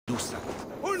Musa.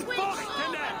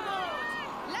 Unforchtene!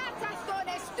 Laat ons door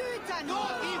de stuurten!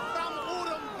 Door die van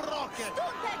Urum brokken!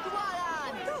 Stoepet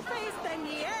waran! Du feest den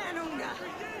igen, unga!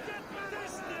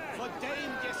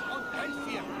 Verdeemdes und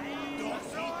Elfir! Door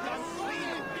sie dan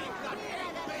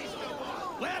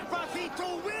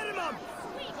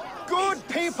Good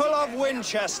people of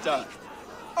Winchester,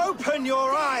 open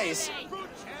your eyes.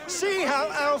 See how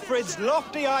Alfred's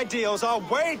lofty ideals are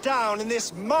weighed down in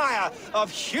this mire of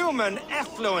human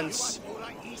effluence.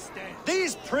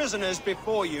 These prisoners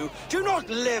before you do not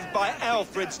live by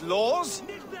Alfred's laws.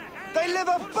 They live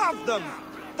above them.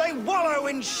 They wallow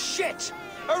in shit,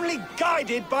 only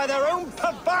guided by their own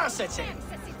perversity.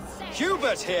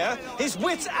 Hubert here, his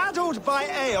wits addled by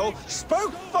ale,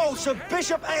 spoke false of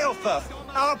Bishop Aelfir,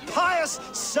 our pious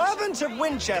servant of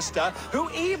Winchester,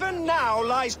 who even now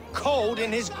lies cold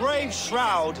in his grave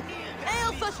shroud.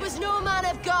 Aelfir was no man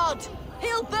of God.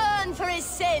 He'll burn for his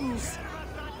sins.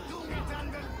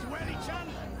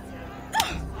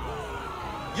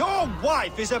 Your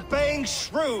wife is a baying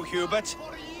shrew, Hubert.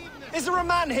 Is there a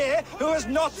man here who has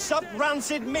not supped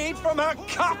rancid mead from her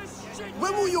cup?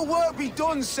 When will your work be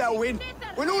done, Selwyn?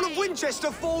 When all of Winchester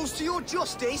falls to your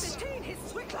justice?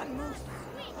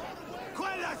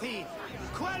 Quellati!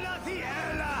 Quellati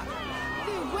ella!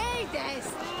 Du weides!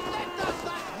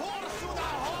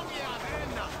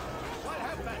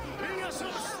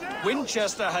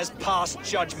 Winchester has passed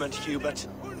judgment, Hubert.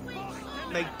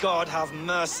 May God have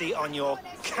mercy on your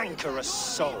cankerous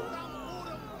soul.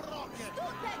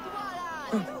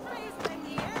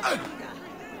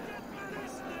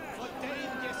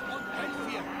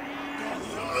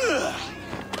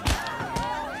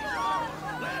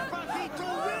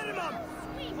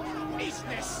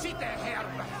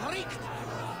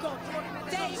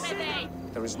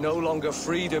 There is no longer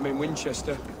freedom in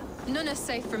Winchester. None are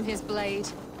safe from his blade.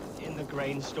 In the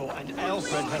grain store, and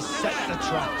Alfred has set the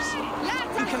traps.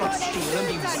 You cannot steal and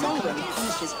be Selwyn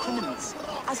punishes criminals,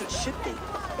 as it should be.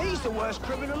 He's the worst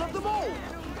criminal of them all.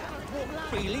 Walk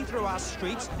freely through our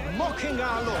streets, mocking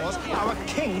our laws, our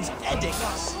king's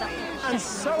edicts. And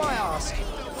so I ask...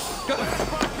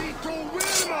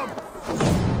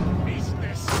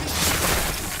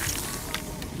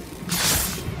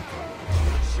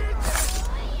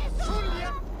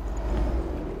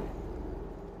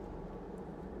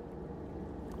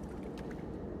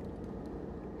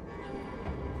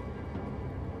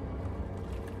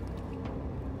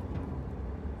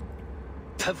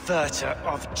 Perverter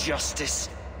of justice.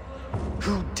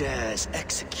 Who dares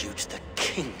execute the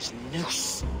king's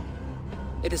noose?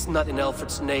 It is not in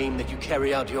Alfred's name that you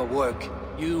carry out your work.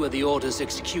 You are the Order's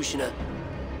executioner.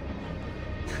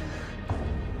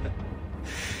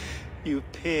 You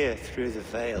peer through the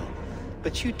veil,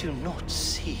 but you do not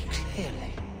see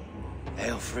clearly.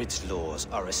 Alfred's laws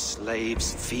are a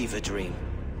slave's fever dream.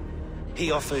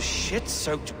 He offers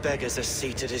shit-soaked beggars a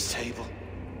seat at his table,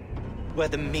 where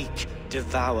the meek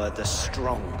devour the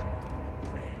strong.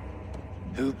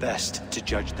 Who best to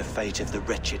judge the fate of the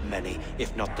wretched many,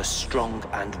 if not the strong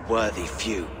and worthy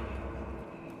few?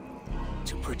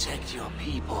 To protect your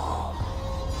people,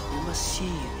 you must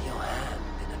sheathe your hand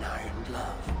in an iron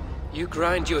glove. You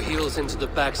grind your heels into the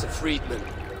backs of freedmen,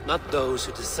 not those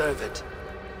who deserve it.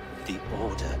 The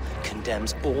Order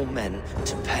condemns all men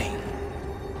to pain.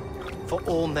 For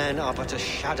all men are but a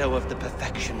shadow of the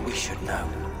perfection we should know.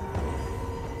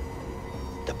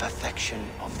 The perfection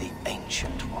of the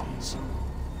Ancient Ones.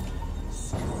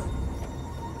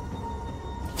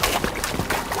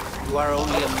 You are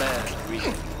only a man,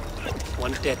 really.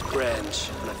 One dead branch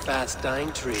on a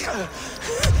fast-dying tree.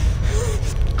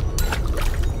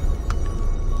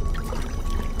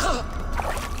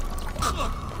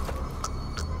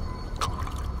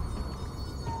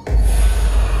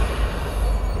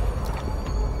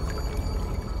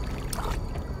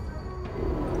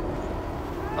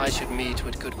 I should meet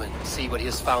with Goodwin, see what he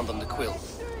has found on the quill.